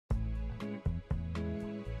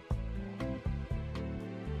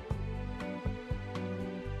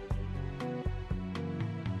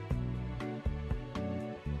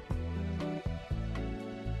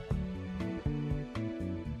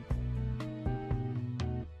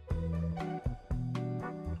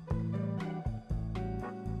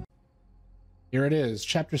Here it is,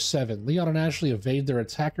 Chapter 7. Leon and Ashley evade their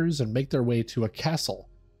attackers and make their way to a castle.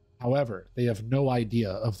 However, they have no idea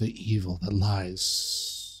of the evil that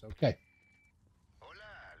lies. Okay. Hola,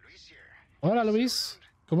 Luis here. Hola, Luis.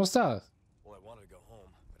 ¿Cómo estás? Well, I wanted to go home,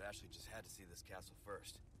 but Ashley just had to see this castle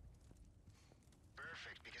first.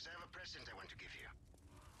 Perfect, because I have a present I want to give you.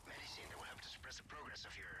 Medicine that will help to suppress the progress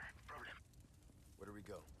of your problem. Where do we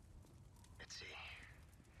go? Let's see.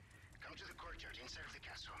 Come to the courtyard inside of the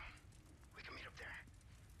castle. We can meet up there.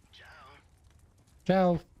 Ciao.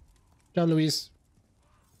 Ciao. Ciao, Luis.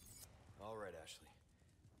 All right, Ashley.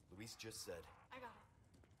 Luis just said. I got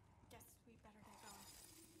it. Guess we better get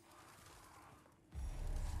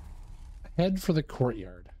going. Head for the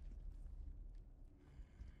courtyard.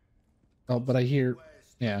 Oh, but I hear...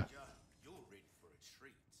 Yeah. You're in for a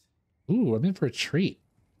treat. Ooh, I'm in for a treat.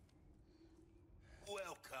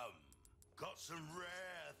 Welcome. Got some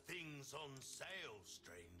rare things on sale,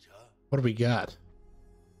 stranger. What do we got?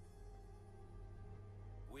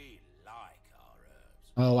 We like our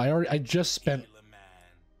herbs. Oh, I just spent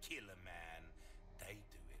Kill a man. They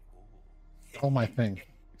do it all. all my thing.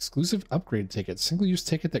 Exclusive upgrade ticket. Single-use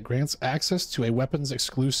ticket that grants access to a weapon's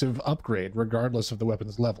exclusive upgrade, regardless of the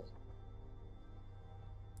weapon's level.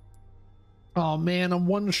 Oh man, I'm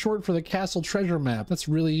one short for the castle treasure map. That's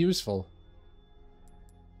really useful.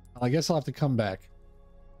 Well, I guess I'll have to come back.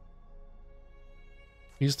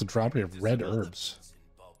 Use the dropper of red herbs.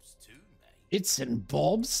 It's in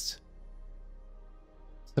Bob's?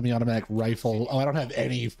 Semi-automatic rifle. Oh, I don't have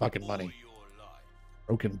any fucking money.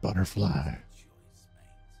 Broken butterfly.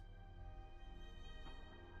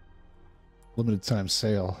 Limited time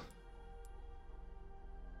sale.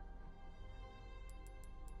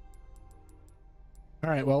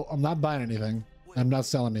 Alright, well, I'm not buying anything. I'm not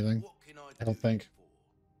selling anything. I don't think.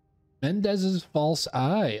 Mendez's false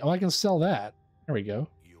eye. Oh, I can sell that. There we go.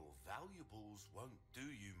 Your valuables won't do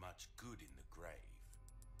you much good in the grave.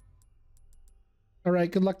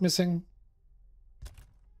 Alright, good luck missing.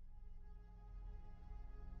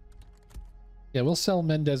 Yeah, we'll sell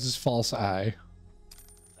Mendez's false eye.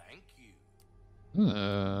 Thank you.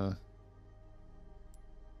 A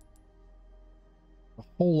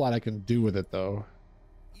whole lot I can do with it, though.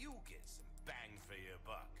 You'll get some bang for your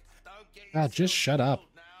buck. Don't get God, just shut up.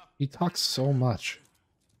 now. He talks so much.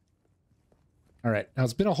 Alright, now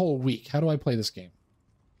it's been a whole week. How do I play this game?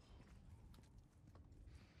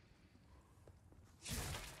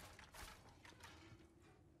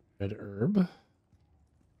 Red herb.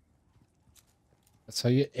 That's how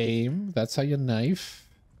you aim. That's how you knife.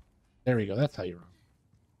 There we go. That's how you run.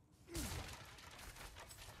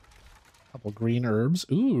 Couple green herbs.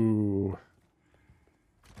 Ooh.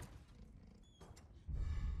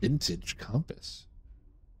 Vintage compass.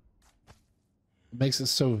 What makes it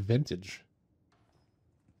so vintage?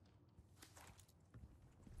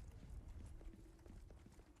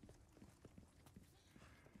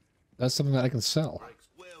 That's something that I can sell.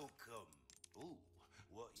 Welcome. Ooh,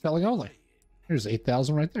 what you Selling only. buying? Here's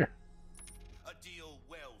 8,000 right there. A deal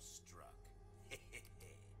well struck.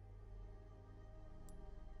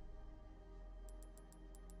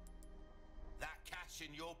 That cash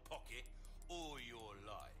in your pocket or your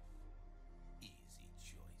life. Easy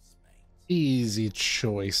choice, mate. Easy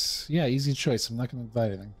choice. Yeah, easy choice. I'm not going to buy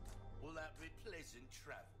anything. Will that be pleasant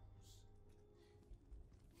travels?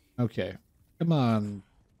 Okay. Come on,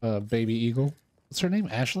 baby eagle. What's her name?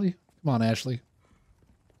 Ashley? Come on, Ashley.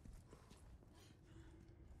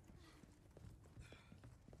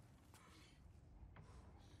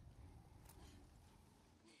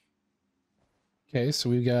 Okay, so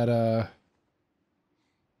we got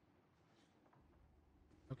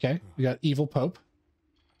okay, we got Evil Pope.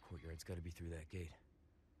 Courtyard's got to be through that gate.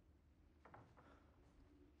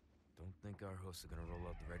 Don't think our hosts are gonna roll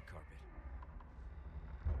out the red carpet.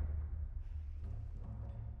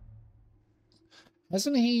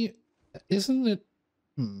 Isn't it?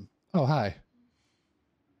 Oh, hi.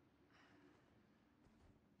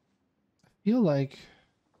 I feel like...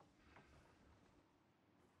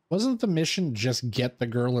 Wasn't the mission just get the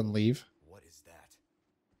girl and leave? What is that?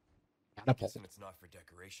 Catapult. Guessing it's not for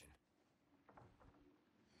decoration.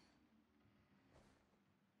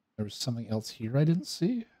 There was something else here I didn't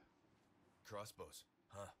see? Crossbows,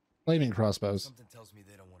 huh? Flaming crossbows. Something tells me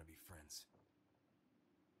they don't want to be friends.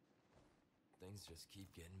 Things just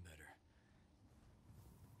keep getting better.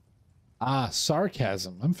 Ah,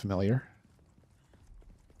 sarcasm. I'm familiar.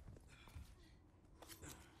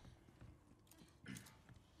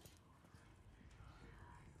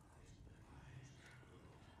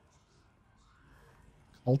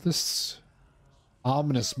 Cultists.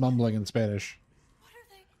 Ominous mumbling in Spanish. What are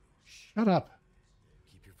they? Shut up.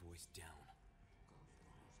 Keep your voice down.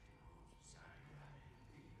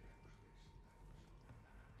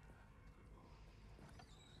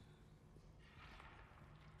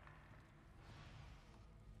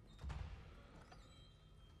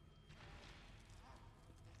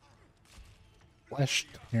 Flesh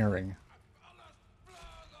tearing.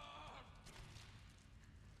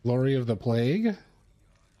 Glory of the Plague?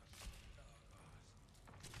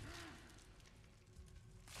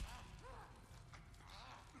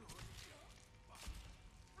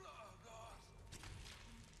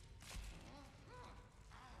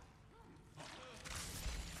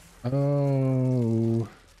 Oh.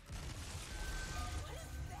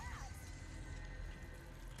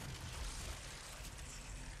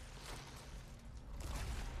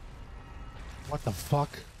 What the fuck?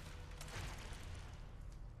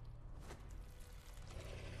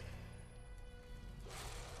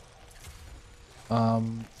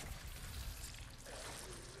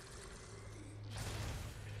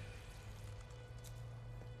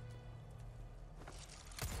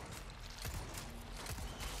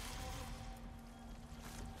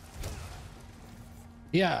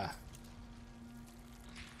 Yeah.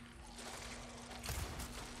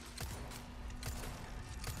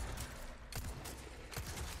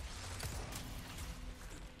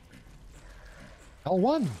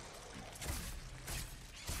 L1.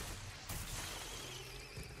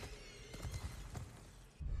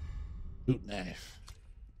 Boot knife.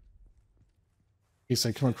 In case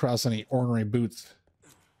I come across any ornery boots.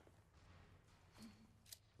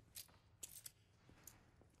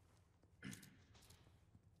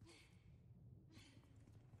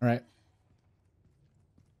 All right.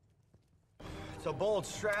 It's a bold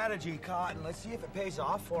strategy, Cotton. Let's see if it pays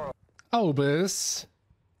off for him. Obus.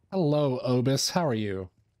 Hello, Obus. How are you?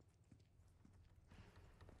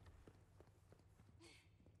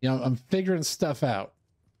 You know, I'm figuring stuff out.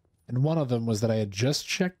 And one of them was that I had just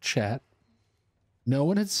checked chat. No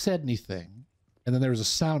one had said anything. And then there was a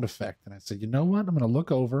sound effect. And I said, you know what? I'm going to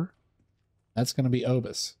look over. That's going to be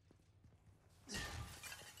Obus.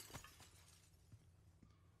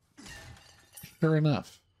 Sure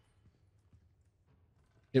enough.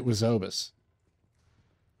 It was Obus.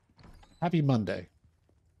 Happy Monday.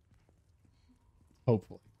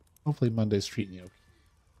 Hopefully. Hopefully Monday's treating you okay.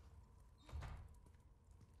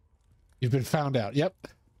 You've been found out. Yep.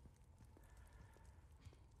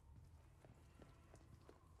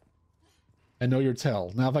 I know your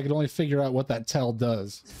tell. Now, if I could only figure out what that tell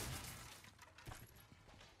does.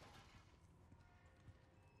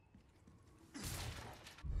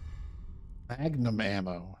 Magnum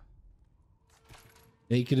ammo.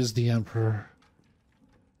 Naked as the Emperor.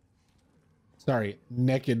 Sorry,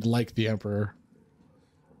 naked like the Emperor.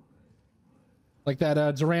 Like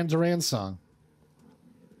that Duran Duran song.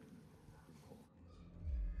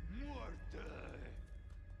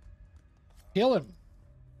 Kill him.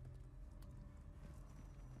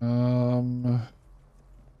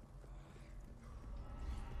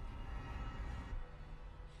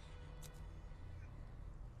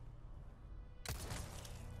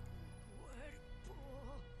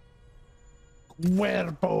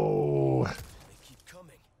 Cuerpo. They keep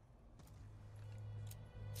coming.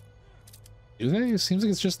 Do they? It seems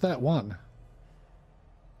like it's just that one.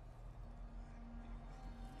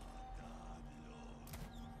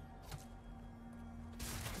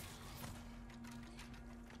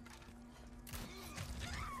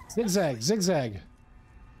 Zigzag, zigzag.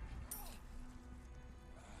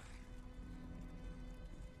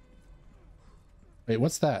 Wait,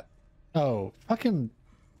 what's that? Oh, fucking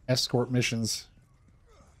escort missions.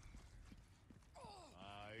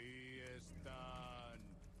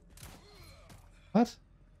 What?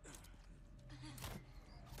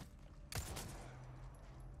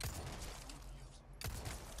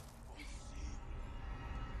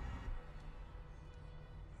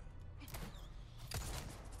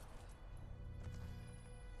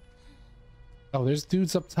 Oh, there's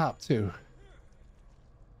dudes up top too.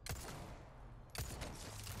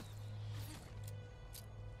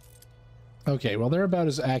 Okay, well, they're about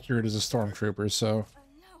as accurate as a stormtrooper, so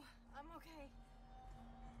No, I'm okay.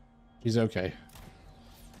 she's okay.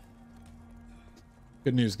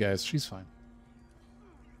 Good news, guys. She's fine.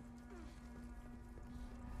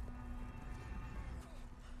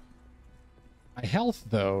 My health,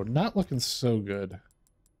 though, not looking so good.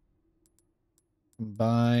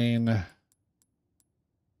 Combine.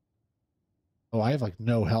 Oh, I have like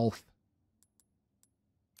no health.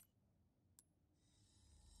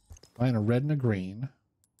 Combine a red and a green.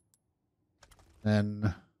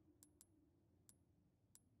 Then I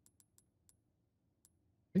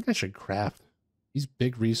think I should craft. These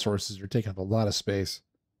big resources are taking up a lot of space.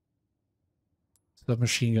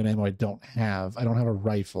 Submachine gun ammo I don't have. I don't have a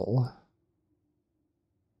rifle.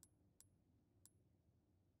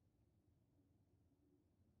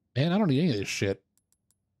 Man, I don't need any of this shit.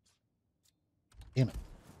 Damn it.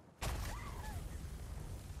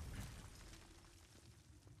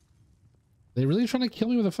 They really trying to kill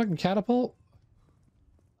me with a fucking catapult?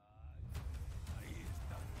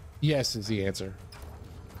 Yes is the answer.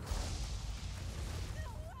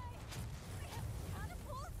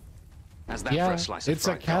 How's that for Yeah, a slice of it's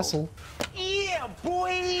a fried castle. Yeah,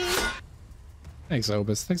 boy! Thanks,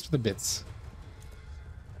 Obus. Thanks for the bits.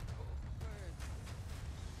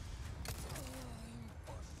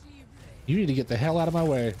 You need to get the hell out of my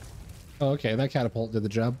way. Oh, okay, that catapult did the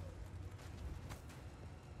job.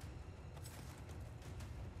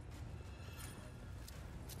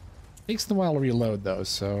 Takes a while to reload though,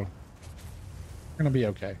 so we're gonna be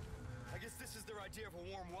okay. I guess this is their idea of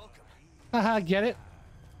a warm welcome. Haha, get it?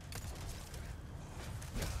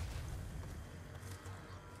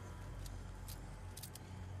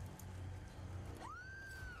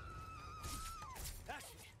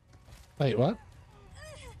 Ashley, Wait, what?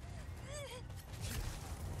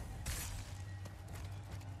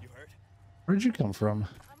 you hurt? Where did you come from?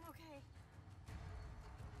 I'm okay.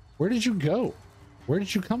 Where did you go? Where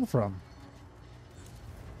did you come from?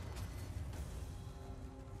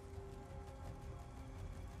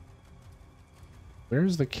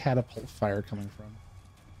 Where's the catapult fire coming from?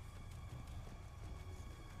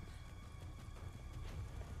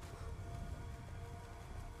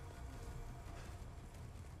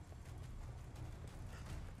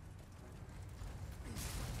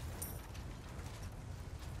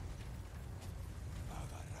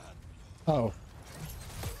 Oh.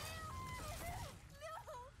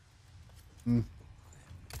 Hmm.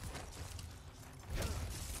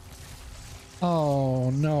 Oh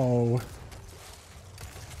no.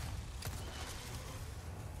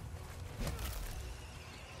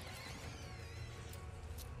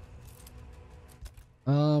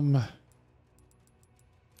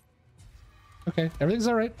 Okay, everything's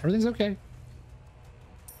all right. Everything's okay.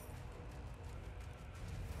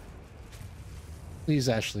 Please,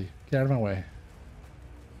 Ashley, get out of my way.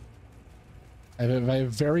 I have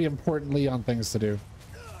very important Leon things to do.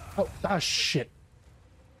 Oh, ah, shit.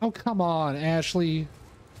 Oh, come on, Ashley.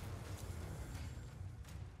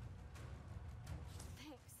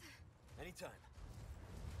 Thanks. Anytime.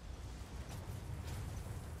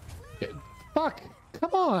 Okay, fuck,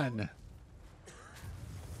 come on.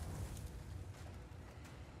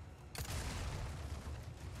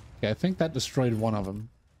 Okay, I think that destroyed one of them.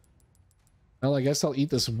 Well, I guess I'll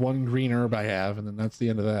eat this one green herb I have, and then that's the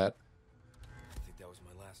end of that. I think that was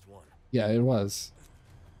my last one. Yeah, it was.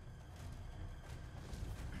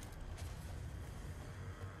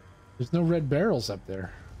 There's no red barrels up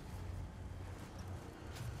there.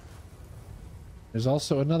 There's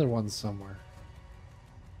also another one somewhere.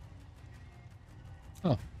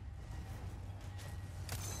 Oh.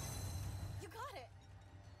 You got it.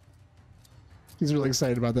 He's really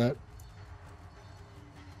excited about that.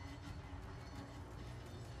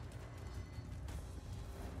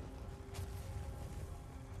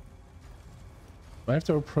 Do I have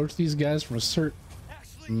to approach these guys from a certain...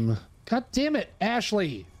 Ashley, God damn it,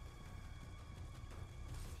 Ashley!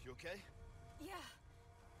 you okay? Yeah.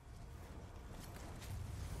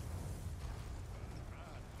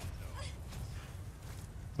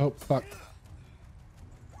 Oh, fuck.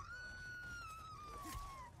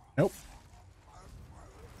 Nope.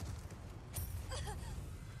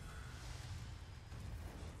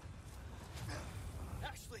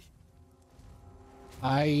 Ashley,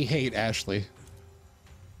 I hate Ashley.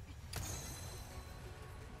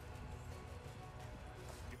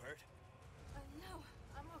 you hurt? No,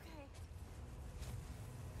 I'm okay.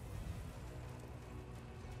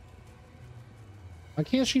 Why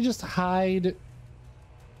can't she just hide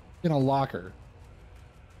in a locker?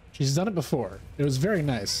 She's done it before. It was very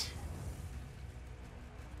nice.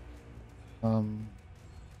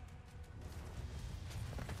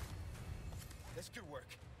 This could work.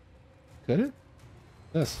 Could it?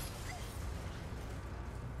 This.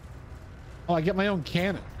 Oh, I get my own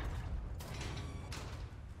cannon.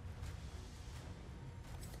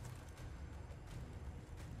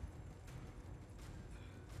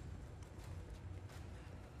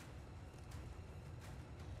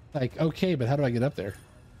 Like, okay, but how do I get up there?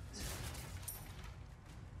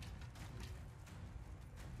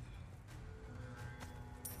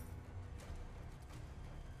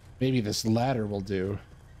 Maybe this ladder will do.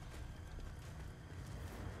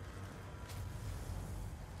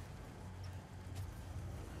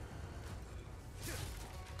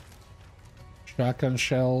 Shotgun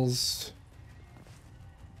shells.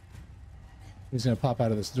 He's gonna pop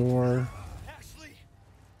out of this door. Ashley,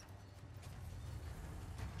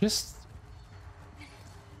 Just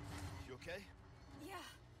you okay? Yeah.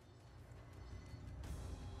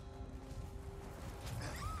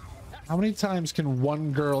 How many times can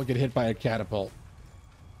one girl get hit by a catapult?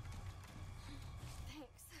 Thanks.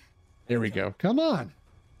 There we go. Come on.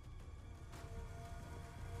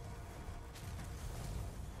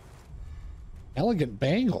 Elegant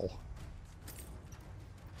bangle.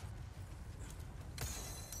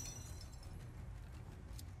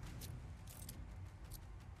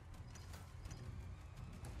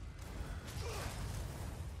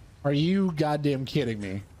 Are you goddamn kidding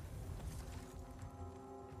me?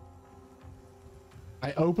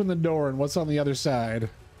 I open the door and what's on the other side?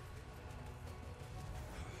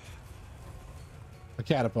 A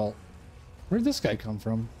catapult. Where'd this guy come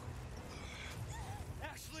from?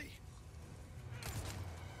 Ashley!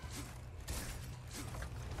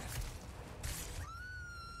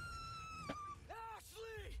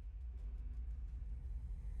 Ashley!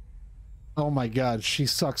 Oh my god, she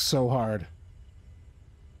sucks so hard.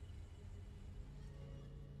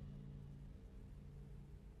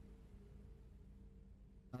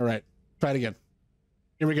 All right, try it again.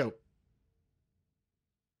 Here we go.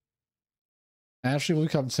 Ashley will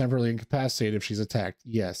become temporarily incapacitated if she's attacked.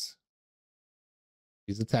 Yes.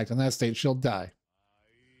 If she's attacked in that state, she'll die.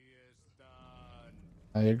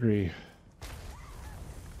 I agree. Okay,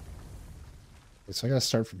 so I gotta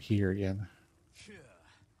start from here again.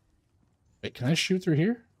 Wait, can I shoot through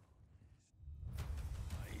here?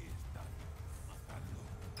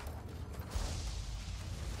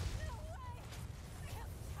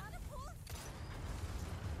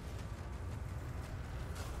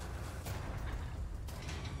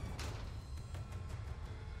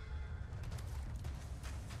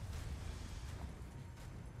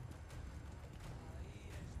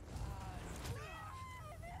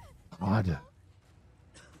 God.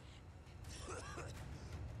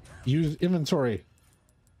 Use inventory.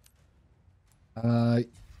 Oops,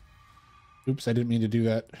 I didn't mean to do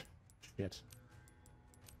that. Shit.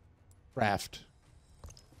 Craft.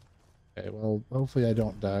 Okay, well, hopefully I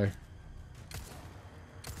don't die.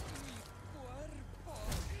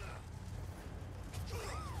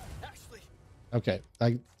 Okay,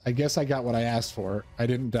 I guess I got what I asked for. I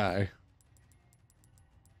didn't die.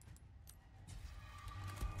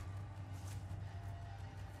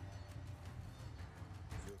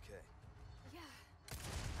 You okay? Yeah,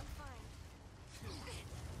 I'm fine.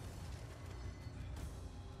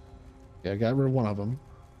 Yeah, I got rid of one of them.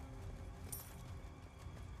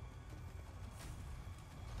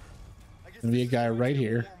 Gonna be a guy right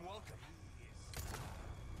here.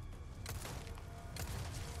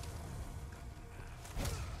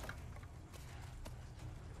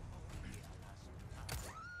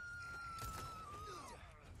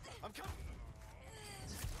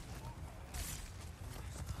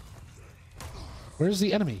 Where's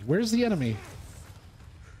the enemy? Where's the enemy?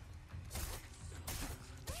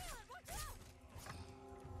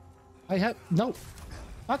 I have no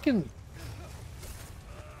fucking.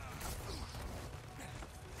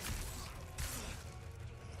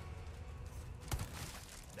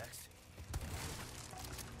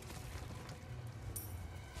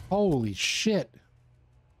 Holy shit.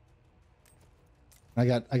 I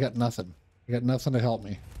got nothing. I got nothing to help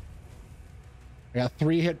me. I got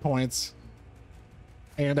 3 hit points.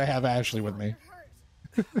 And I have Ashley with me.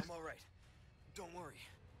 I'm all right. Don't worry.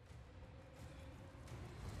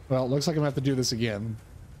 Well, it looks like I'm gonna have to do this again.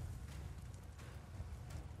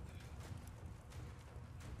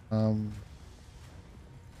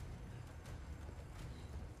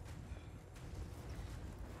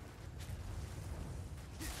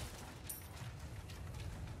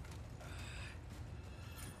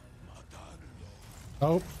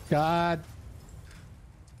 Oh, God.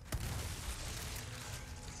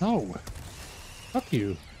 No. Fuck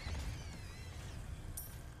you.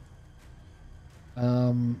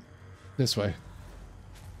 This way.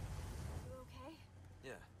 You okay?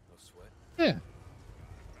 Yeah, no sweat. Yeah.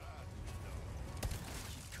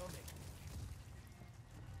 Keep coming.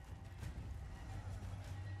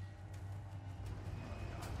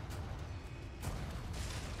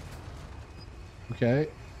 Okay.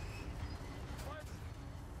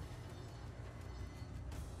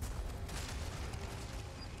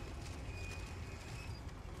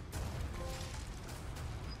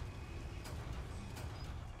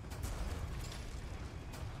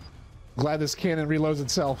 Glad this cannon reloads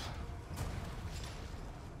itself.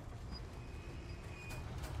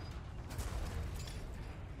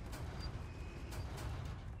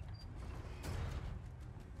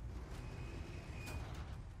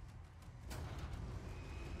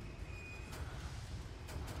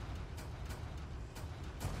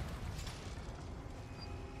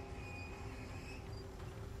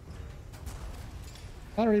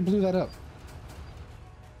 I already blew that up.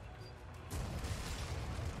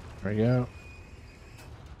 There we go.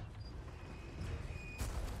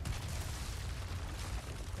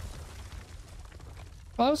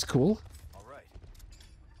 Oh, that was cool. All right.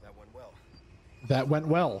 That went well. That went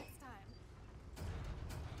well. Next time.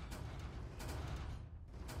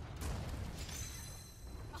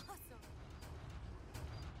 Awesome.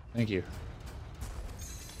 Thank you.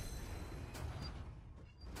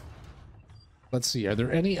 Let's see. Are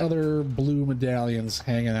there any other blue medallions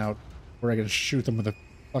hanging out where I can shoot them with a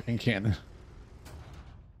fucking cannon?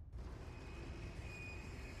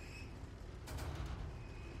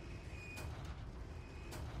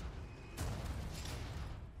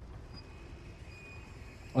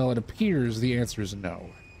 Well, it appears the answer is no.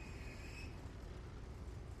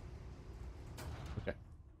 Okay.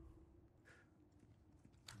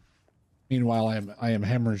 Meanwhile, I am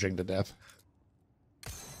hemorrhaging to death.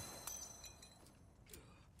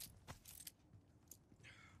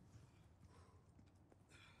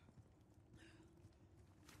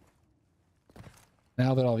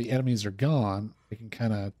 Now that all the enemies are gone, I can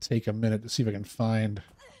kind of take a minute to see if I can find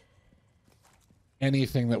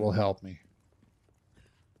anything that will help me.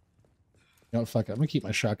 You know what, fuck it. I'm gonna keep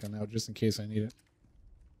my shotgun out just in case I need it.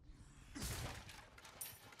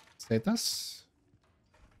 Status.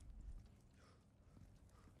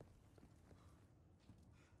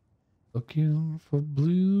 Looking for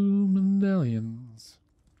blue medallions.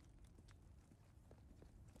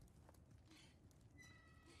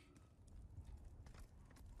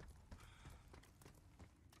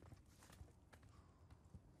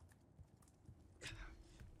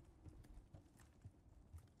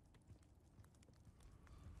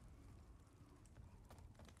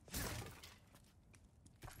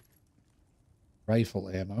 Rifle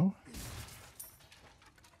ammo.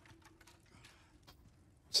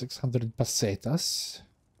 600 pesetas.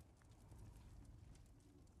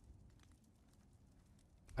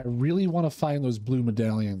 I really want to find those blue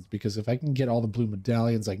medallions because if I can get all the blue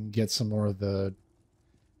medallions, I can get some more of the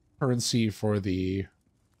currency for the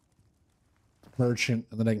merchant,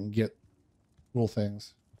 and then I can get cool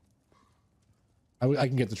things. I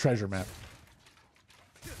can get the treasure map.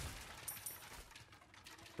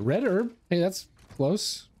 Red herb. Hey, that's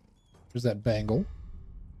close. There's that bangle.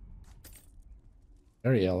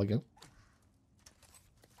 Very elegant.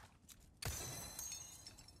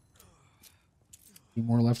 Two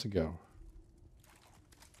more left to go.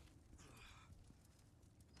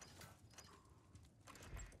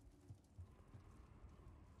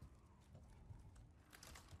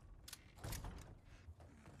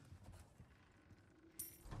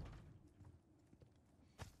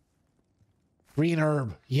 Green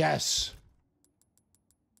herb. Yes.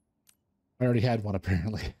 I already had one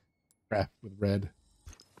apparently. Crap with red.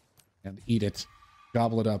 And eat it.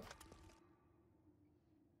 Gobble it up.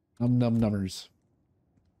 Num num numbers.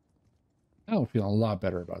 I'm feeling a lot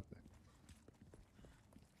better about that.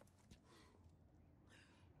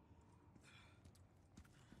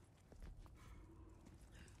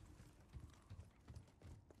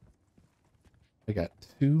 I got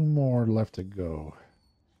two more left to go.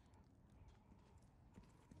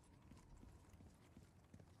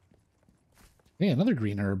 Hey, another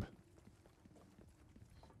green herb.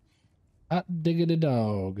 Hot diggity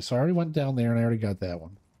dog. So I already went down there and I already got that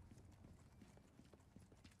one.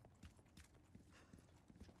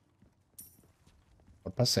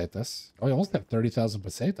 What pesetas? Oh, I almost have 30,000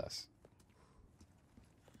 pesetas.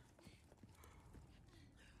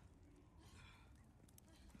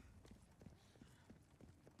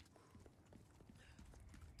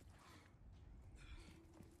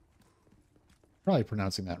 Probably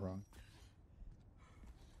pronouncing that wrong.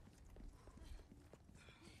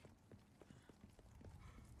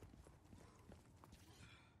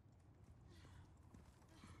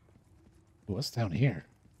 What's down here?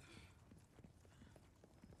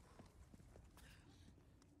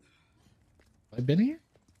 Have I been here?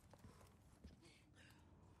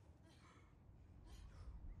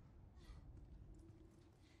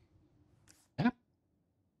 Yeah.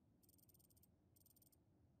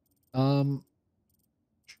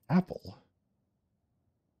 Chapel.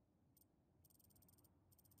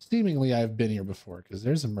 Seemingly I've been here before because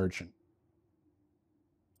there's a merchant.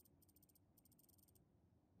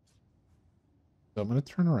 So I'm going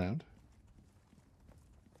to turn around.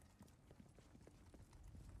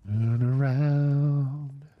 Turn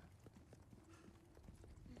around.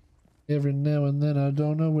 Every now and then I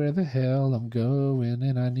don't know where the hell I'm going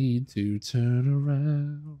and I need to turn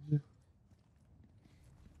around.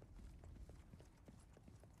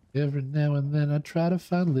 Every now and then I try to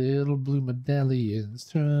find little blue medallions.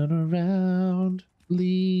 Turn around,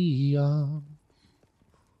 Leon.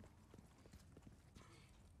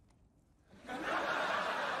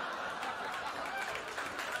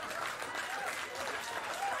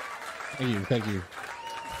 Thank you, thank you.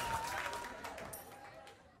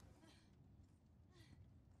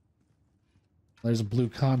 There's a blue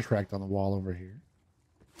contract on the wall over here.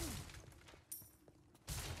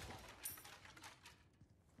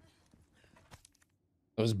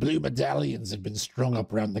 Those blue medallions had been strung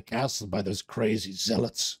up around the castle by those crazy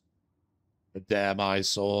zealots. The damn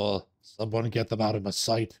eyesore. Someone get them out of my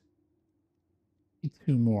sight. Need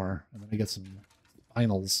 2 more, and then I get some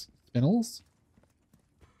finals. Spinels?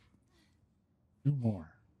 2 more.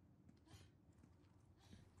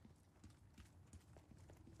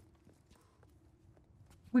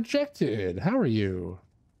 Rejected. How are you?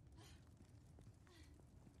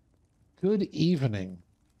 Good evening.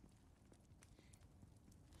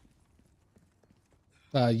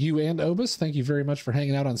 You and Obus, thank you very much for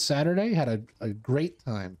hanging out on Saturday. Had a great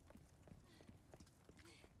time.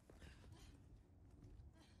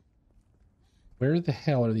 Where the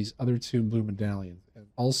hell are these other 2 blue medallions? And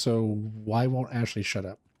also, why won't Ashley shut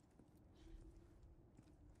up?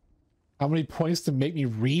 How many points to make me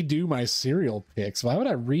redo my cereal picks? Why would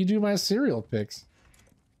I redo my cereal picks?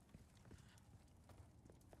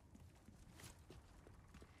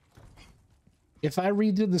 If I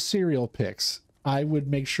redid the cereal picks, I would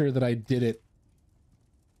make sure that I did it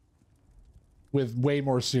with way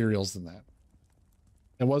more cereals than that.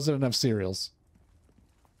 There wasn't enough cereals.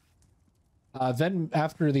 Then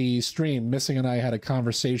after the stream, Missing and I had a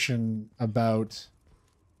conversation about...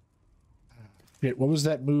 what was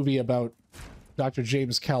that movie about Dr.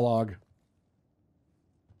 James Kellogg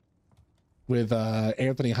with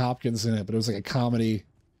Anthony Hopkins in it, but it was like a comedy.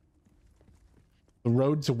 The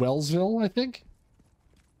Road to Wellsville, I think?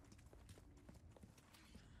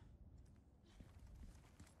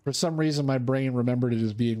 For some reason, my brain remembered it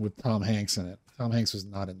as being with Tom Hanks in it. Tom Hanks was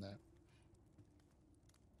not in that.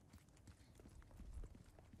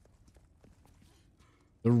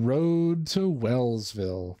 The Road to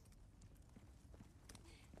Wellsville.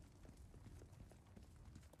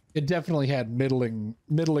 It definitely had middling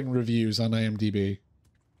reviews on IMDb.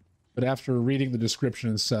 But after reading the description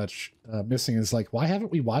and such, Missing is like, why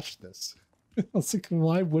haven't we watched this? I was like,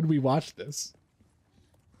 why would we watch this?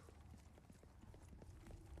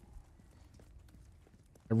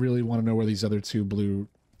 I really want to know where these other 2 blue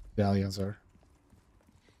medallions are.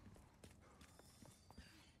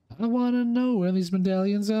 I want to know where these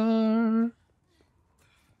medallions are.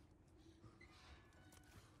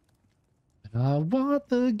 And I want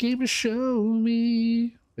the game to show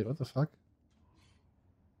me. Wait, what the fuck?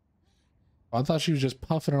 Oh, I thought she was just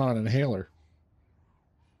puffing on an inhaler.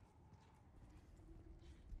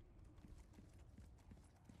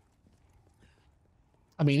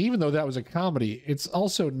 I mean, even though that was a comedy, it's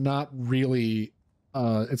also not really,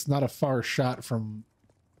 it's not a far shot from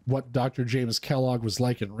what Dr. James Kellogg was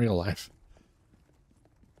like in real life.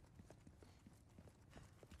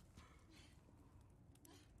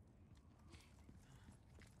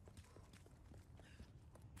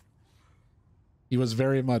 He was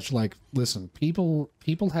very much like, listen, people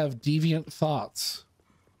have deviant thoughts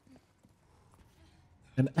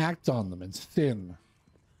and act on them and sin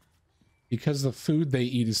because the food they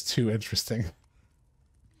eat is too interesting.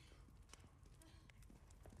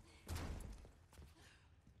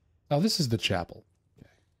 Oh, this is the chapel. Okay.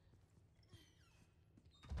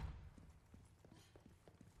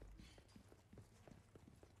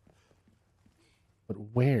 But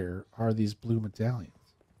where are these blue medallions?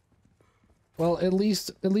 Well, at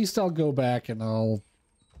least I'll go back and I'll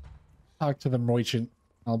talk to the merchant.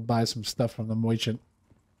 I'll buy some stuff from the merchant.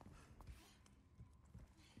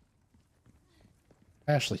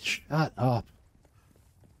 Ashley, shut up.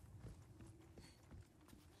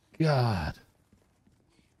 God.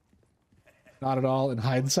 Not at all. In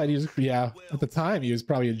hindsight, he was, yeah, at the time, he was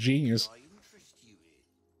probably a genius.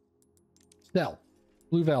 Stell,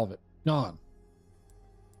 blue velvet, gone.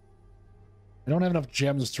 I don't have enough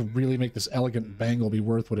gems to really make this elegant bangle be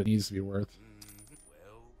worth what it needs to be worth.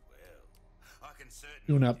 I can certainly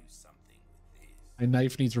Tune up. do something with this. My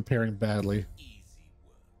knife needs repairing badly. Easy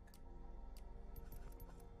work.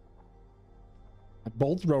 My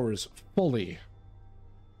bolt thrower's fully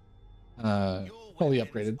Your fully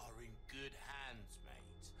weapons upgraded. are in good hands,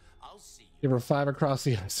 mate. I'll see you. Give her 5 across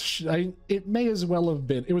the ice. It may as well have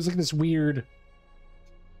been. It was like this weird...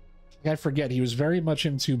 I forget. He was very much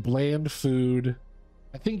into bland food.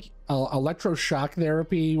 I think electroshock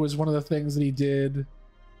therapy was one of the things that he did.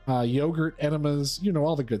 Yogurt enemas, you know,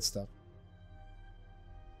 all the good stuff.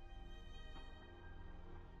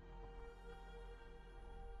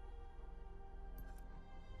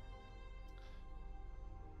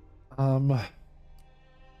 I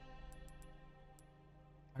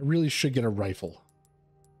really should get a rifle.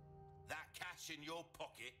 in your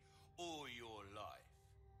pocket or your life.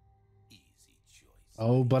 Easy choice.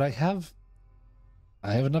 Oh, but I have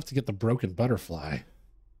enough to get the broken butterfly.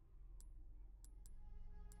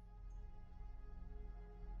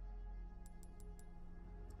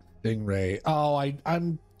 Stingray. Oh,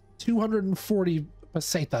 I'm 240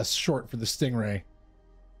 pesetas short for the Stingray.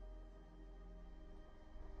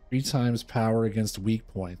 3 times power against weak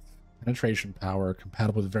points. Penetration power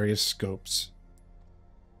compatible with various scopes.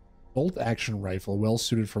 Bolt action rifle well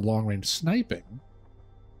suited for long range sniping.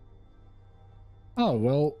 Oh,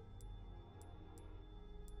 well.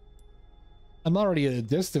 I'm already at a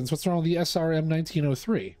distance. What's wrong with the SRM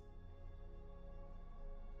 1903?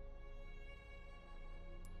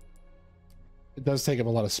 It does take up a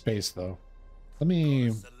lot of space, though. Let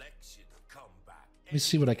me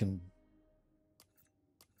see what I can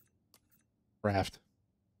craft.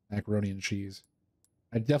 Macaroni and cheese.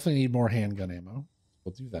 I definitely need more handgun ammo.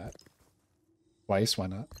 We'll do that. Twice, why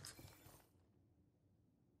not?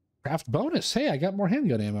 Craft bonus. Hey, I got more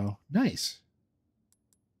handgun ammo. Nice.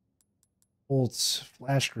 Bolts,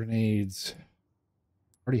 flash grenades.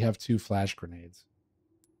 Already have 2 flash grenades.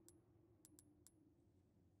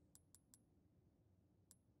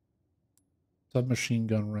 Submachine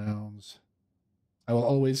gun rounds. I will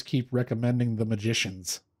always keep recommending the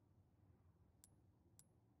magicians.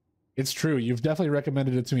 It's true. You've definitely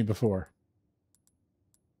recommended it to me before.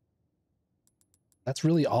 That's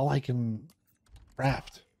really all I can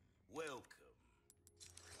craft. Welcome.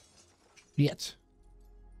 Yet.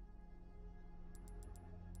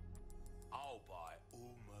 I'll buy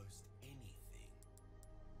almost anything.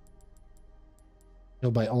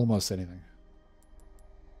 He'll buy almost anything.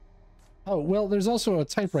 Oh, well, there's also a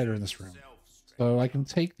typewriter in this room. So I can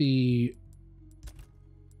take the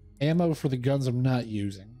ammo for the guns I'm not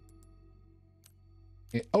using.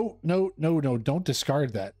 Okay. Oh, no, don't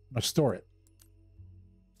discard that. No, store it.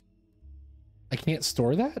 I can't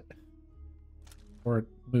store that? Or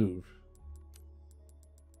move.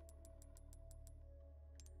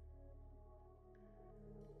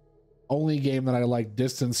 Only game that I like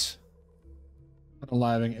distance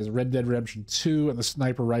unaliving is Red Dead Redemption 2 and the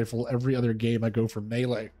sniper rifle. Every other game I go for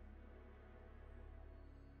melee.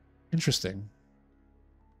 Interesting.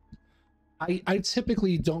 I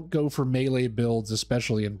typically don't go for melee builds,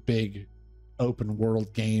 especially in big open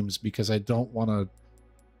world games, because I don't want to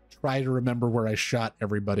try to remember where I shot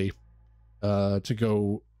everybody to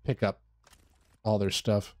go pick up all their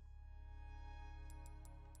stuff.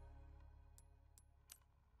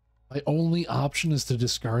 My only option is to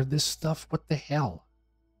discard this stuff? What the hell?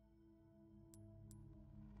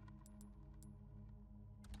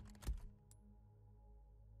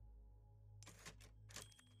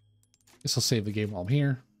 Guess I'll save the game while I'm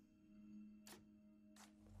here.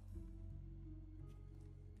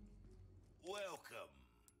 Welcome.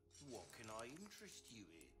 What can I interest you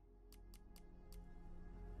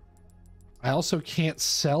in? I also can't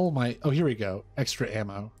sell my... Oh, here we go. Extra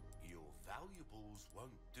ammo. Your valuables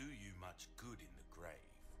won't do you much good in the grave.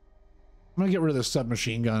 I'm gonna get rid of this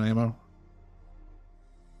submachine gun ammo.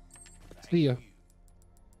 See ya.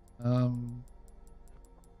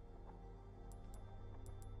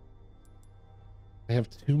 I have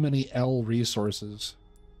too many L resources.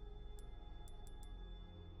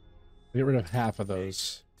 Get rid of half of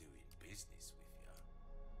those. Doing business with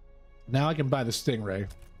you. Now I can buy the Stingray.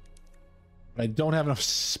 But I don't have enough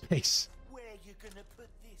space. Where you gonna put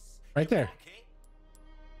this? Right there. Pocket?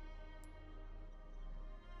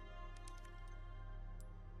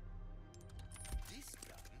 This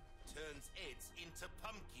gun turns heads into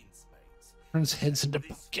pumpkins, mate. Turns heads into This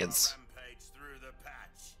pumpkins. rampage through the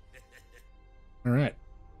patch. All right.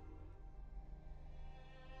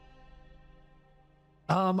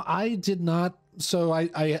 I did not. So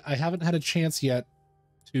I haven't had a chance yet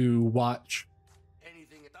to watch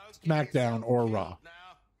Anything that don't SmackDown get or yourself Raw. killed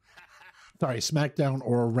now. Sorry, SmackDown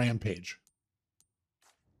or Rampage.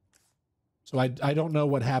 So I don't know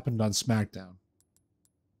what happened on SmackDown.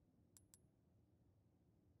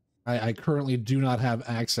 I currently do not have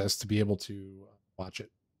access to be able to watch it.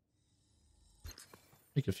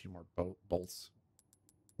 Make a few more bolts.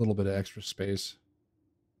 A little bit of extra space.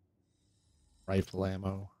 Rifle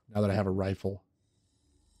ammo. Now that I have a rifle.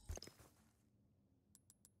 There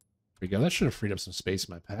we go. That should have freed up some space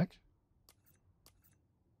in my pack.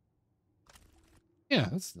 Yeah,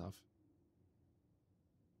 that's enough.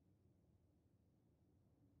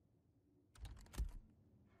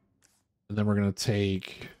 And then we're going to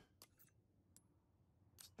take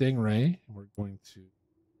Stingray, and we're going to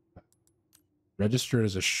register it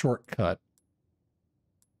as a shortcut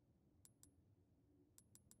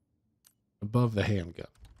above the handgun.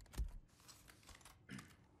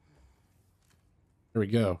 Here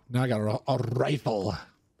we go. Now I got a rifle.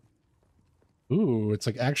 Ooh, it's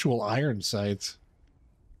like actual iron sights.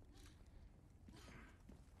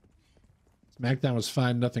 SmackDown was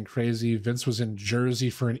fine, nothing crazy. Vince was in Jersey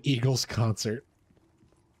for an Eagles concert.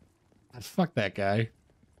 God, fuck that guy.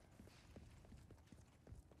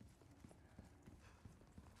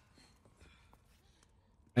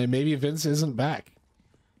 And maybe Vince isn't back,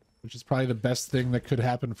 which is probably the best thing that could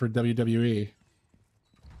happen for WWE.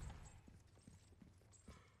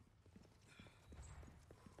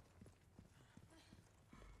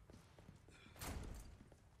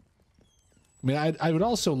 I mean, I would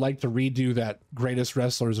also like to redo that greatest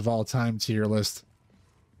wrestlers of all time tier list.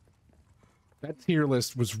 That tier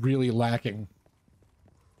list was really lacking.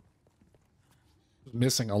 It was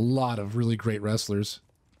missing a lot of really great wrestlers.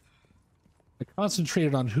 I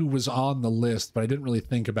concentrated on who was on the list, but I didn't really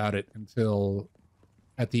think about it until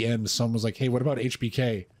at the end. Someone was like, hey, what about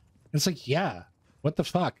HBK? And it's like, yeah, what the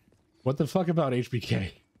fuck? What the fuck about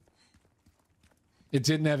HBK? It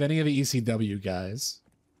didn't have any of the ECW guys.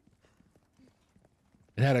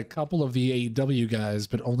 It had a couple of the AEW guys,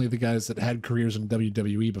 but only the guys that had careers in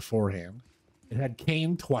WWE beforehand. It had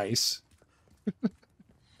Kane twice.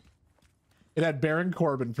 It had Baron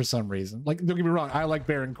Corbin for some reason. Like, don't get me wrong, I like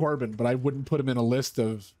Baron Corbin, but I wouldn't put him in a list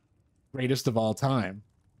of greatest of all time.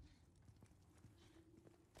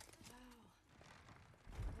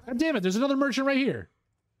 God damn it, there's another merchant right here.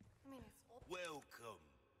 Welcome.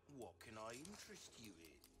 What can I interest you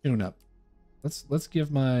in? Tune up. Let's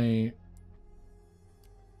give my...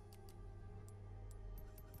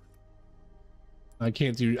 I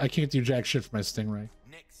can't do jack shit for my Stingray.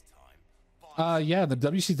 Next time. Yeah, the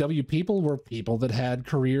WCW people were people that had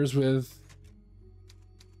careers with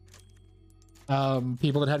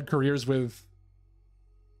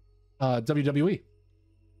WWE.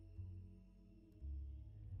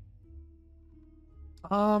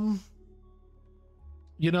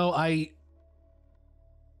 You know, I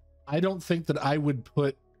don't think that I would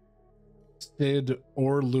put Sid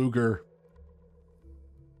or Luger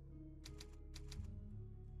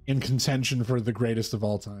in contention for the greatest of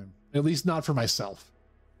all time. At least not for myself.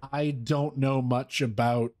 I don't know much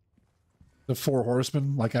about the Four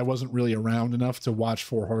Horsemen. Like, I wasn't really around enough to watch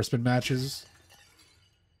Four Horsemen matches.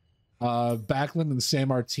 Backlund and San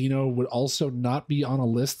Martino would also not be on a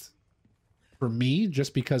list for me,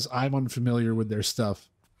 just because I'm unfamiliar with their stuff.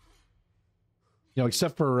 You know,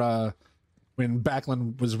 except for when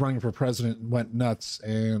Backlund was running for president and went nuts,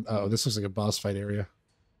 and oh, this looks like a boss fight area.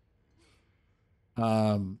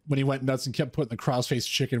 When he went nuts and kept putting the crossface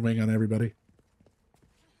chicken wing on everybody.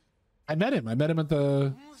 I met him at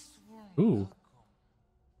the... Ooh.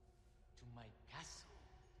 To my castle.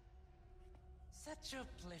 Such a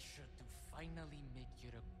pleasure to finally make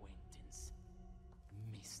your acquaintance,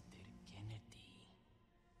 Mr. Kennedy.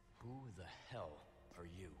 Who the hell are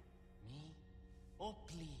you? Me? Oh,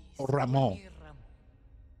 please. Oh, Ramon. call me Ramon.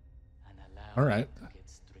 And allow All right. me to get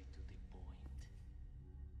straight to the point.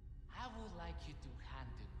 I would like you to hand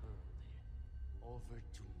the girl there over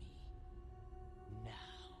to me.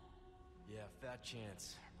 Now. Yeah, fat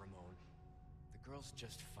chance, Ramon. The girl's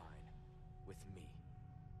just fine with me.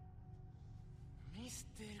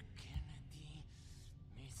 Mr. Kennedy,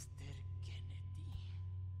 Mr. Kennedy.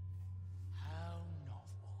 How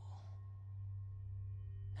novel.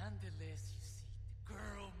 Nonetheless, you see, the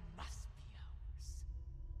girl must be ours.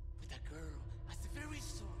 With a girl as the very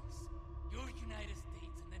source, your United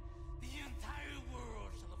States and then the entire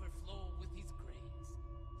world shall overflow with his grace.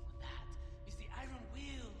 For that is the iron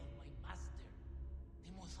will of my master,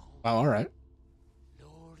 the most holy. Wow, all right.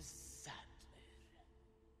 Lord Sattler.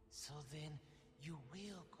 So then, you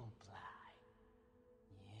will comply.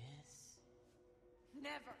 Yes?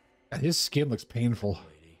 Never. His skin looks painful.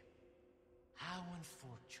 Lady. How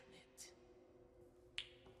unfortunate.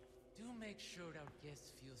 Do make sure our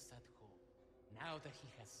guest feels at home, now that he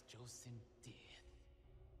has chosen death.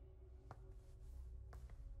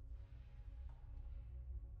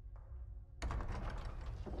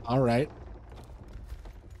 All right.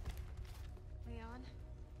 Leon?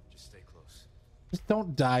 Just stay close. Just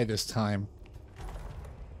don't die this time.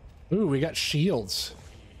 Ooh, we got shields.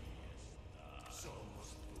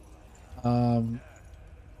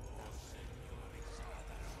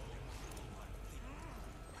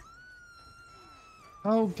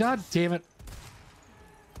 Oh, god damn it.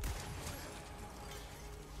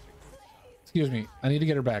 Excuse me. I need to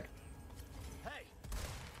get her back. Hey!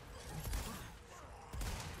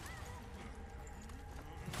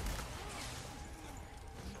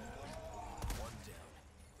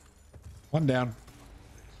 One down.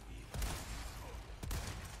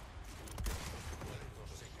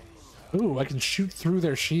 Ooh, I can shoot through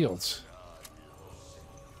their shields.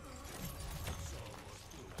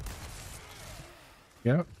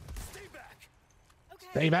 Yep.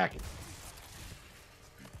 Stay back. Is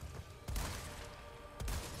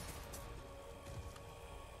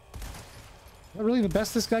that really the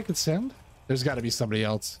best this guy could send? There's got to be somebody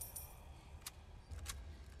else.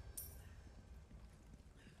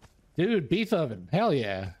 Dude, Beethoven. Hell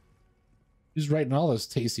yeah. He was writing all those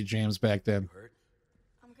tasty jams back then. Hurt?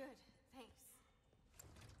 I'm good, thanks.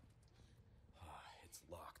 It's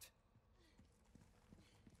locked.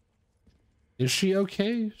 Is she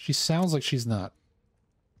okay? She sounds like she's not.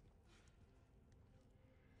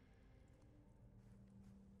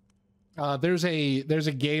 There's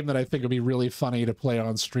a game that I think would be really funny to play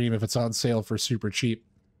on stream if it's on sale for super cheap.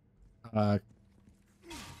 I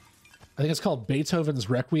think it's called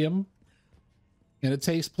Beethoven's Requiem, and it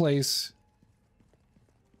takes place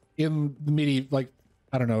in the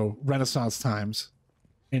I don't know, Renaissance times,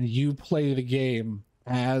 and you play the game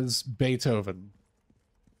as Beethoven,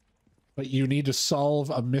 but you need to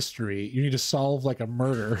solve a mystery. You need to solve like a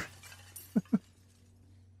murder.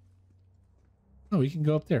 Oh, you can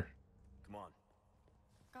go up there. Come on.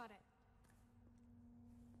 Got it.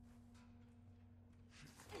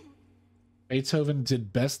 Beethoven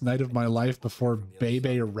did Best Night of My Life before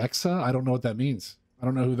Bebe Rexa? I don't know what that means. I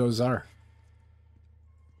don't know who those are.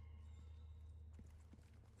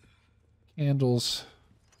 Candles.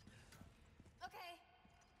 Okay.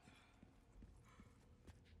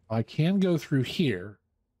 I can go through here.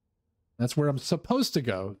 That's where I'm supposed to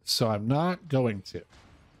go, so I'm not going to.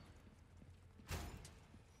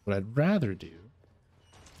 What I'd rather do,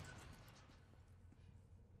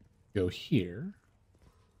 go here.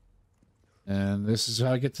 And this is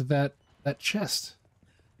how I get to that chest.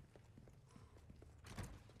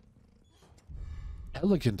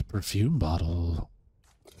 Elegant perfume bottle.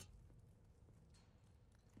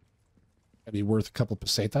 That'd be worth a couple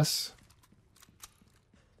pesetas.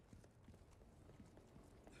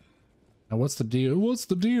 Now what's the deal? What's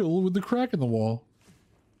the deal with the crack in the wall?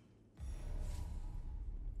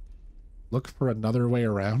 Look for another way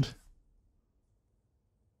around.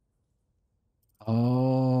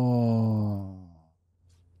 Oh.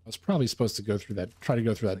 I was probably supposed to go through that, try to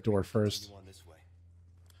go through that door first. This way.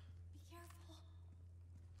 Be careful.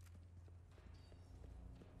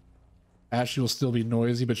 Ashley will still be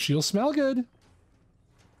noisy, but she'll smell good.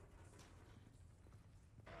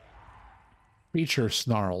 Creature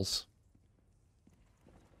snarls.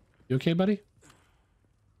 You okay, buddy?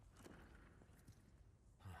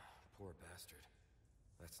 Poor bastard.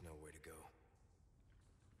 That's no way to go.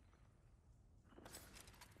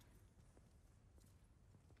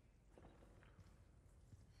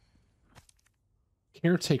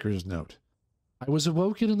 Caretaker's note. I was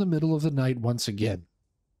awoken in the middle of the night once again.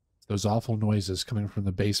 Those awful noises coming from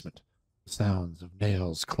the basement. The sounds of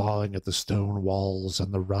nails clawing at the stone walls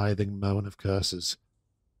and the writhing moan of curses.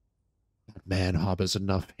 That man harbors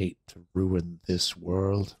enough hate to ruin this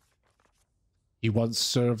world. He once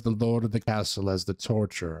served the lord of the castle as the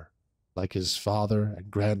torturer, like his father and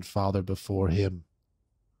grandfather before him.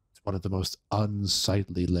 It's one of the most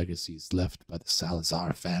unsightly legacies left by the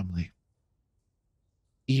Salazar family.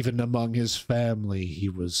 Even among his family, he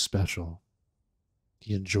was special.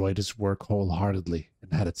 He enjoyed his work wholeheartedly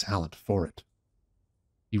and had a talent for it.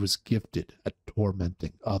 He was gifted at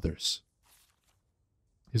tormenting others.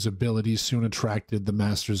 His abilities soon attracted the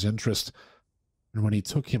master's interest, and when he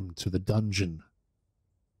took him to the dungeon...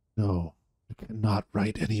 No, I cannot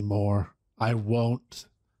write any more. I won't.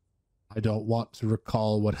 I don't want to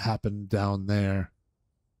recall what happened down there.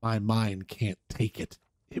 My mind can't take it.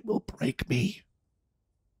 It will break me.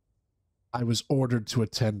 I was ordered to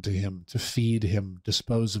attend to him, to feed him,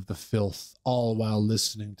 dispose of the filth, all while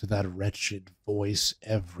listening to that wretched voice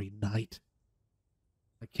every night.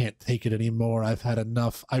 I can't take it anymore. I've had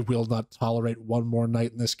enough. I will not tolerate one more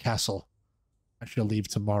night in this castle. I shall leave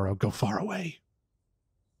tomorrow, go far away,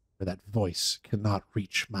 where that voice cannot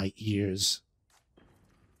reach my ears.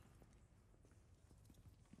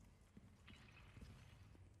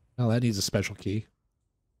 Well, that needs a special key.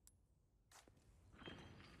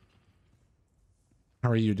 How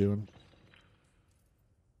are you doing?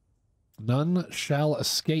 None shall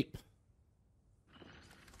escape.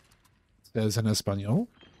 Says in Espanol.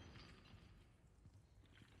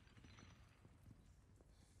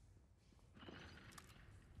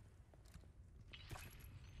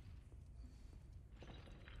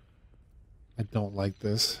 I don't like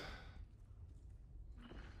this.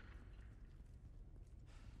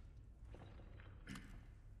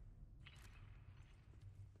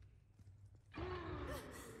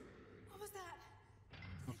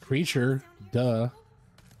 creature. Duh.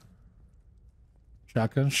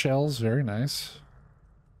 Shotgun shells, very nice.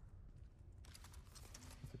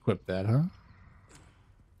 Equip that, huh?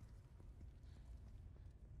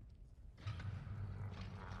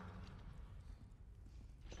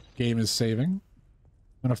 Game is saving.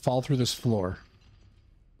 I'm gonna fall through this floor.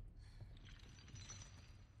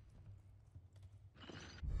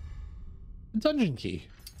 Dungeon key.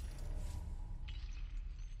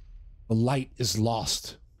 The light is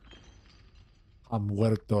lost. Ha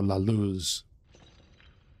muerto la luz.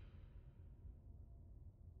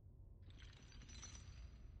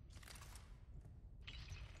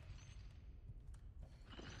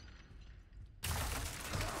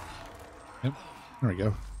 Yep, there we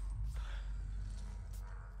go.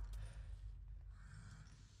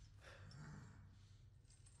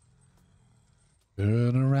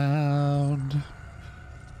 Turn around. Can't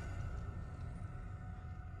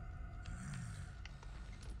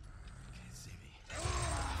see me.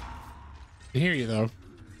 I hear you though,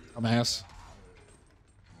 dumbass.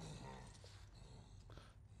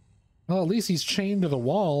 Well, at least he's chained to the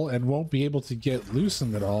wall and won't be able to get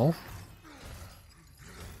loosened at all.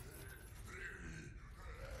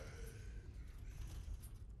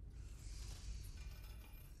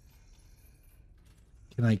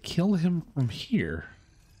 Can I kill him from here?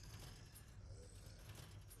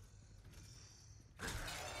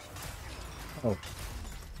 Oh.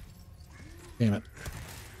 Damn it.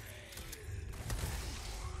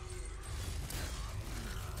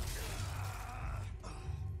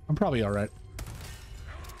 I'm probably all right.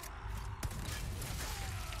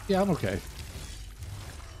 Yeah, I'm okay.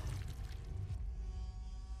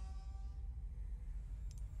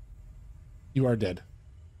 You are dead.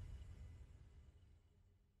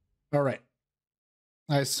 All right.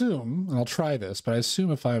 I assume, and I'll try this, but I assume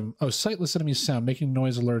if I'm... Oh, sightless enemy sound, making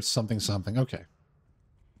noise alerts, something, something. Okay.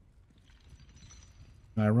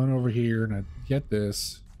 And I run over here and I get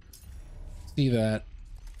this. See that.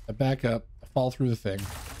 I back up. I fall through the thing.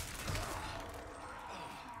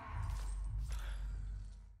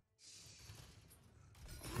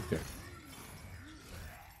 Okay.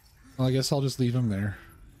 Well, I guess I'll just leave him there.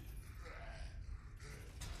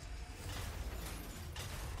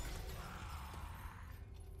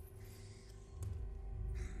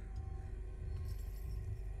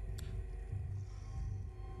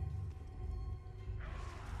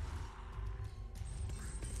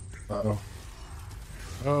 Uh-oh.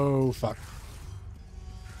 Oh, fuck.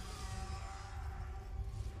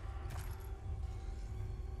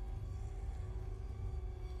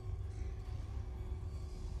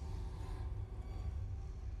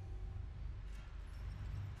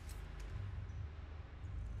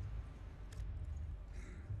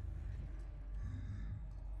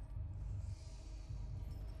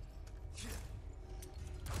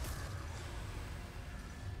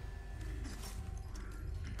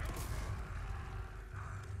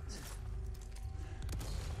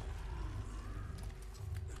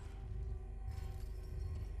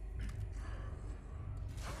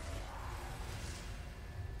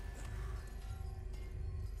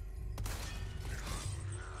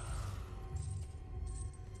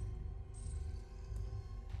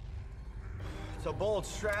 It's a bold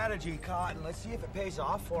strategy, Cotton. Let's see if it pays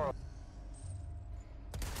off for him.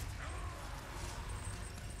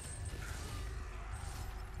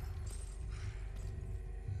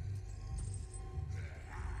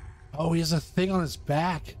 Oh, he has a thing on his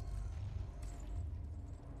back.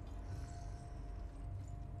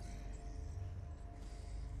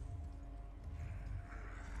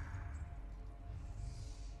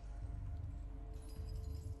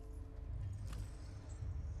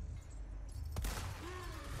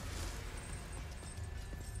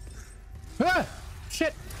 Ah!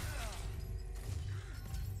 Shit!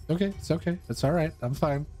 Okay, it's okay. It's all right. I'm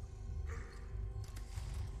fine.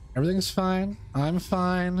 Everything's fine. I'm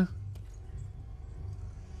fine.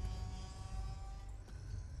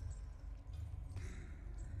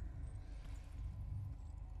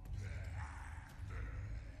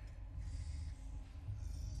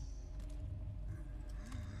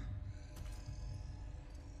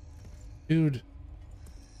 Dude.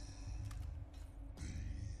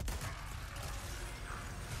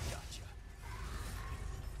 Gotcha.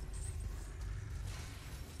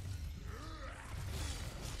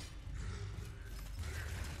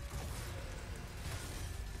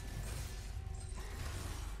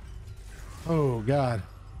 Oh, God.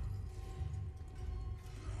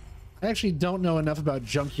 I actually don't know enough about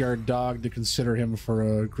Junkyard Dog to consider him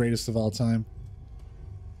for a greatest of all time.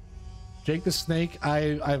 Jake the Snake,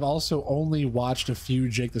 I've also only watched a few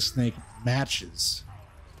Jake the Snake matches.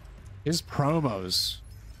 His promos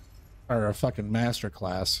Or a fucking master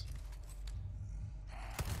class.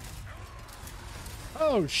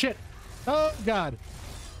 Oh shit! Oh god!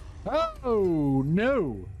 Oh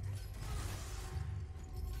no!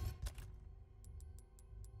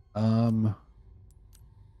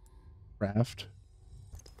 Craft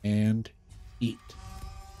and eat.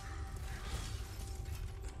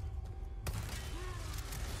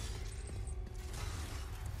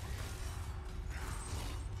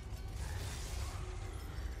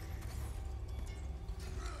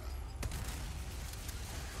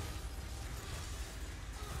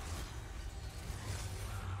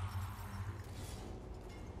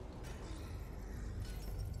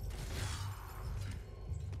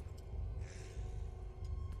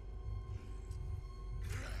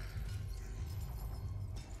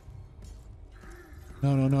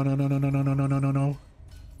 No, no, no, no, no, no, no, no, no, no, no, no, no.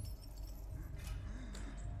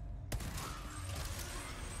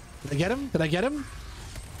 Did I get him? Did I get him?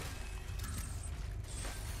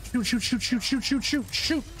 Shoot, shoot, shoot, shoot, shoot, shoot, shoot,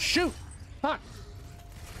 shoot, shoot! Fuck!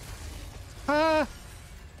 Ah!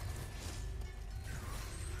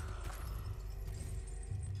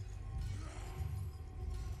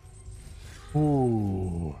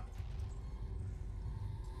 Ooh.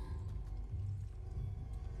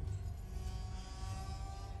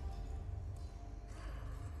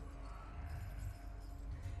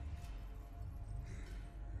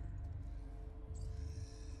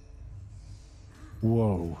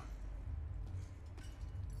 Whoa.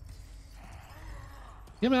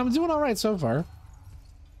 Yeah, man, I'm doing all right so far.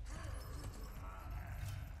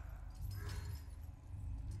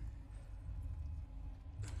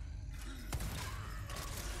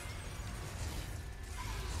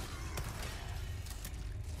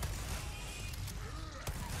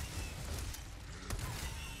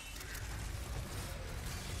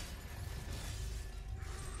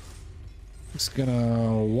 Just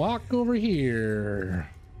gonna walk over here.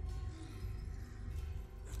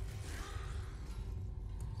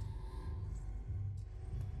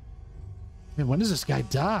 Man, when does this guy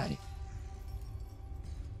die?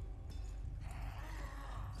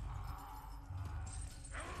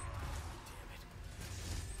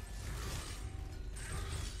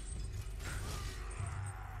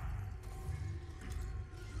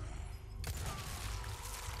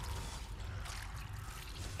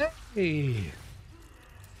 Hey.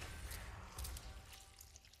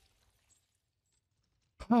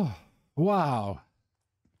 Oh, wow.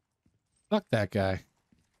 Fuck that guy.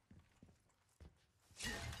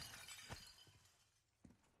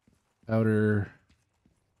 Outer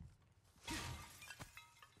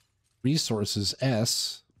resources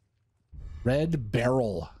S. Red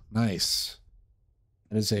barrel. Nice.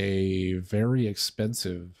 That is a very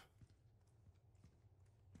expensive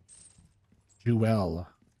jewel.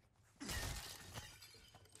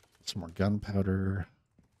 Some more gunpowder.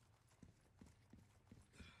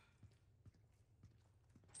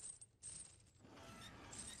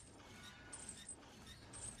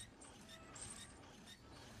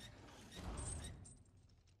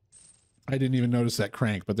 I didn't even notice that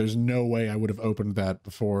crank, but there's no way I would have opened that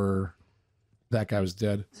before that guy was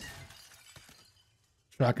dead.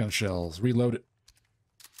 Shotgun shells. Reload it.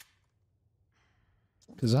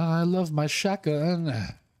 Because I love my shotgun.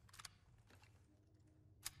 What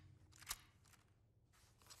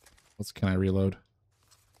else can I reload?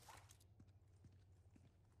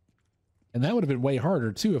 And that would have been way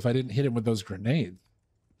harder, too, if I didn't hit him with those grenades.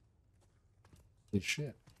 Holy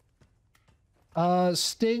shit.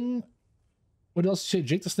 Sting. What else did you say?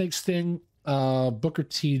 Jake the Snake, Sting, Booker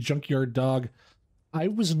T, Junkyard Dog. I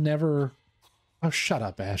was never... Oh, shut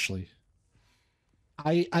up, Ashley.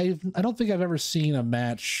 I don't think I've ever seen a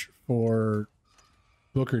match for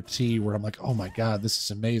Booker T where I'm like, oh my god, this is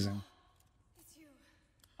amazing.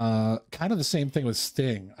 Kind of the same thing with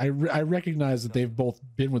Sting. I recognize that they've both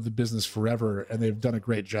been with the business forever and they've done a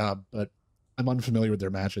great job, but I'm unfamiliar with their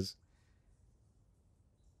matches.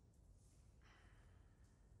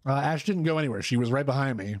 Ash didn't go anywhere. She was right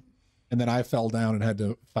behind me, and then I fell down and had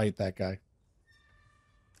to fight that guy.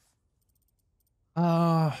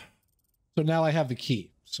 So now I have the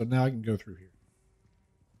key. So now I can go through here.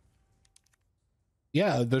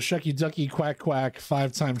 Yeah, the Shucky Ducky Quack Quack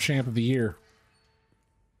 5-time champ of the year.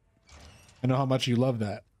 I know how much you love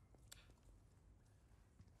that.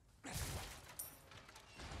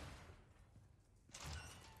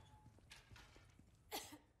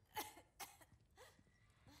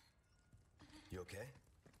 You okay?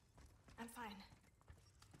 I'm fine.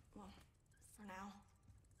 Well, for now.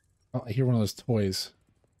 Oh, I hear one of those toys.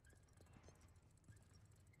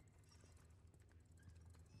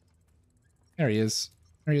 There he is.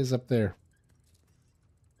 There he is up there.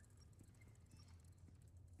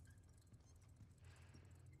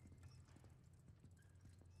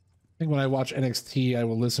 think when I watch NXT, I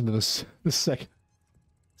will listen to the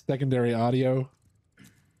secondary audio.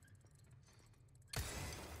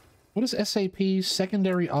 What is SAP?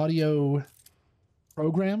 Secondary audio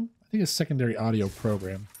program? I think it's secondary audio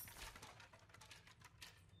program.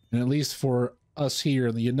 And at least for us here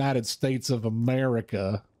in the United States of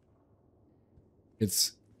America,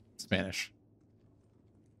 it's Spanish.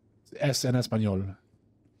 Es en español.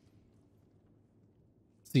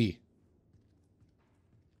 Sí.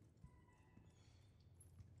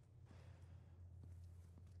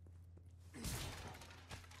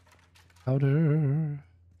 Powder.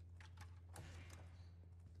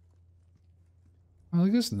 Oh, look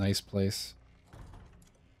at this nice place.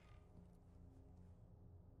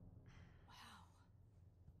 Wow.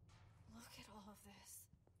 Look at all of this.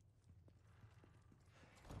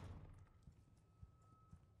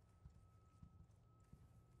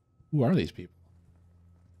 Who are these people?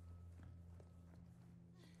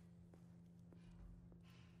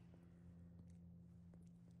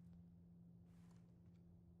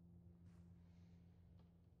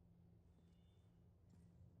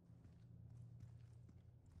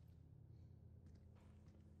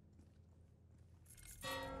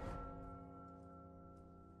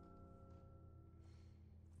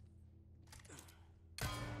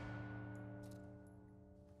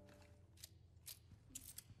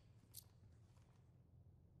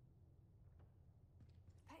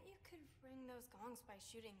 Bet you could ring those gongs by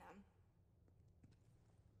shooting them.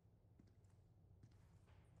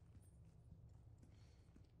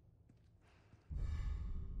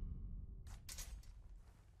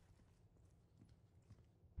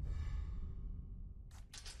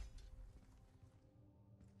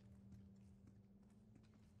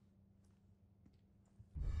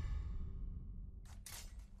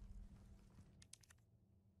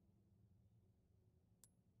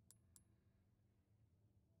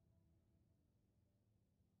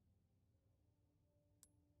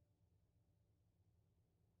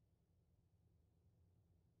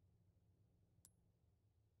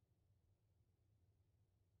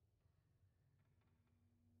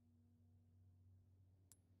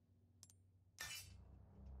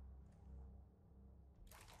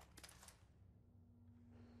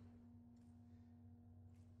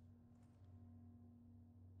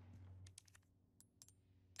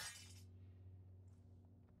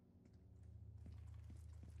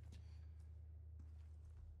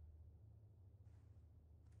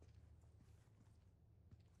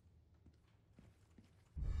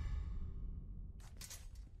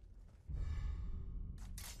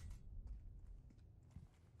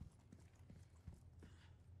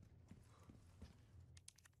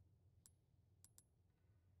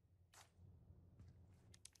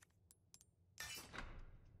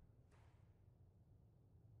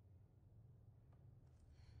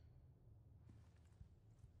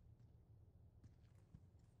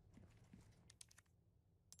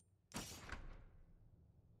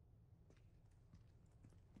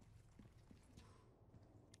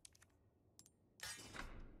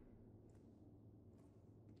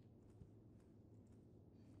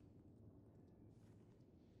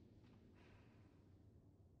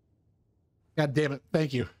 God damn it.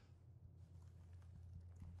 Thank you.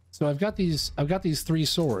 So I've got these 3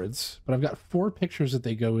 swords, but I've got 4 pictures that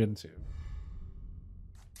they go into.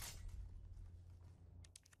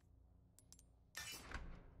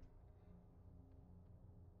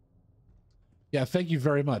 Yeah, thank you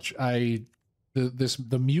very much. The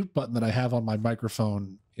mute button that I have on my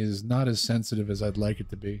microphone is not as sensitive as I'd like it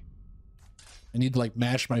to be. I need to like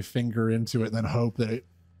mash my finger into it and then hope that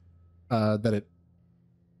it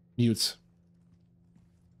mutes.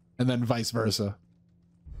 And then vice versa.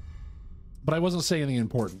 But I wasn't saying anything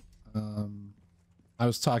important. I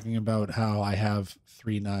was talking about how I have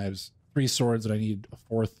 3 knives, 3 swords, and I need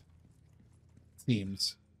a 4th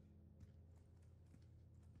themes.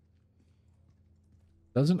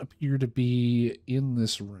 Doesn't appear to be in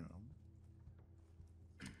this room.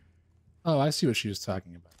 Oh, I see what she was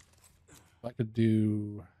talking about. I could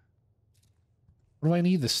do... What do I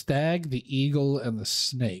need? The stag, the eagle, and the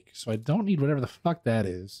snake. So I don't need whatever the fuck that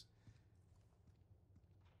is.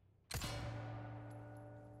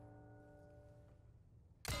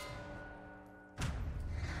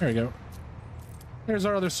 There we go. There's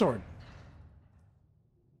our other sword.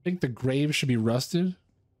 I think the grave should be rusted.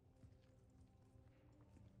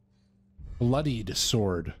 Bloodied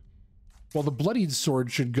sword. Well, the bloodied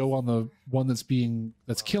sword should go on the one that's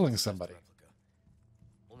killing somebody.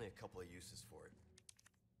 Only a couple of uses for it.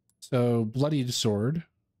 So, bloodied sword.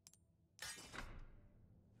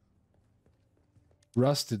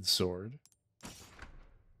 Rusted sword.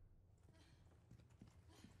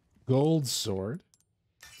 gold sword.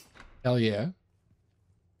 Hell yeah.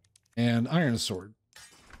 And iron sword.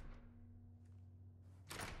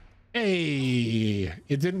 Hey!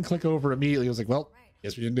 It didn't click over immediately. I was like, well,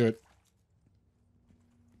 guess we didn't do it.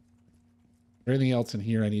 Is there anything else in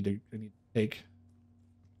here I need to take?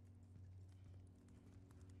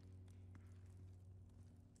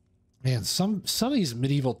 Man, some of these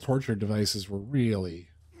medieval torture devices were really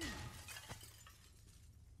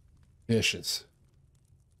vicious.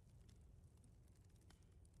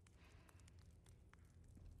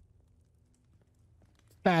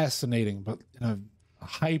 Fascinating, but in a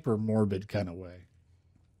hyper morbid kind of way.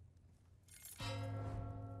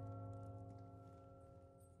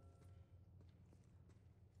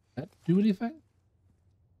 That do anything?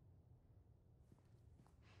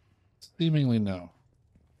 Seemingly no.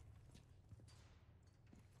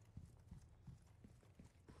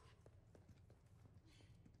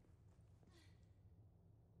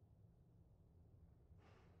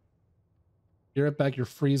 You're right back, you're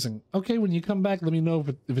freezing. Okay, when you come back, let me know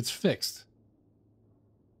if it's fixed.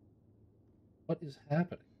 What is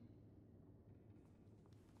happening?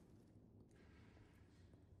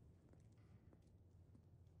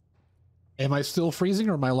 Am I still freezing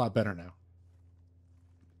or am I a lot better now?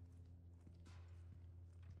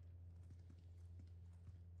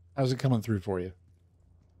 How's it coming through for you?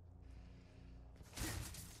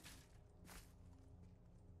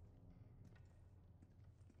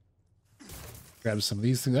 Grab some of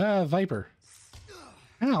these things. Ah, Viper.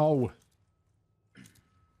 Ow.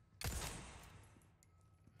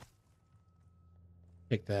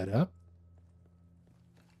 Pick that up.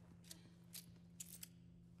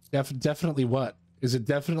 Definitely what? Is it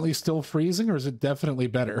definitely still freezing or is it definitely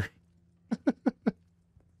better?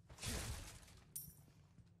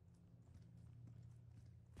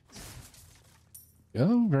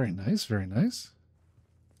 Oh, very nice, very nice.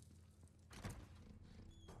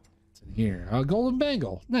 What's in here? A golden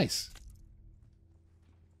bangle. Nice.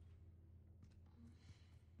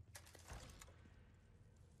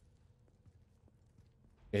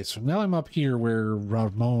 Okay, so now I'm up here where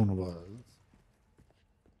Ramon was.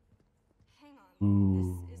 Hang on.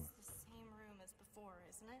 Ooh. This is the same room as before,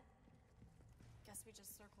 isn't it? Guess we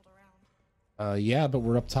just circled around. Yeah, but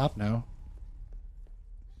we're up top now.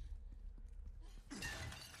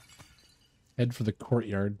 Head for the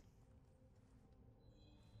courtyard.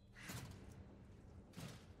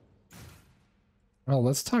 Well,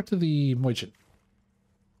 let's talk to the merchant.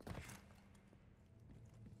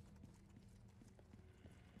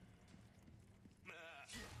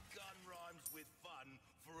 Gun rhymes with fun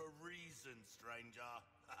for a reason, stranger.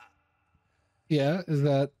 Yeah,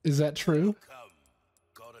 is that true? Come,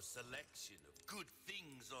 got a selection of good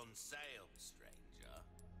things on sale, stranger.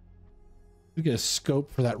 We get a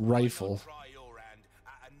scope for that rifle. Try your hand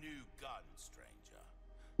at a new gun, stranger.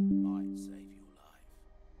 Might save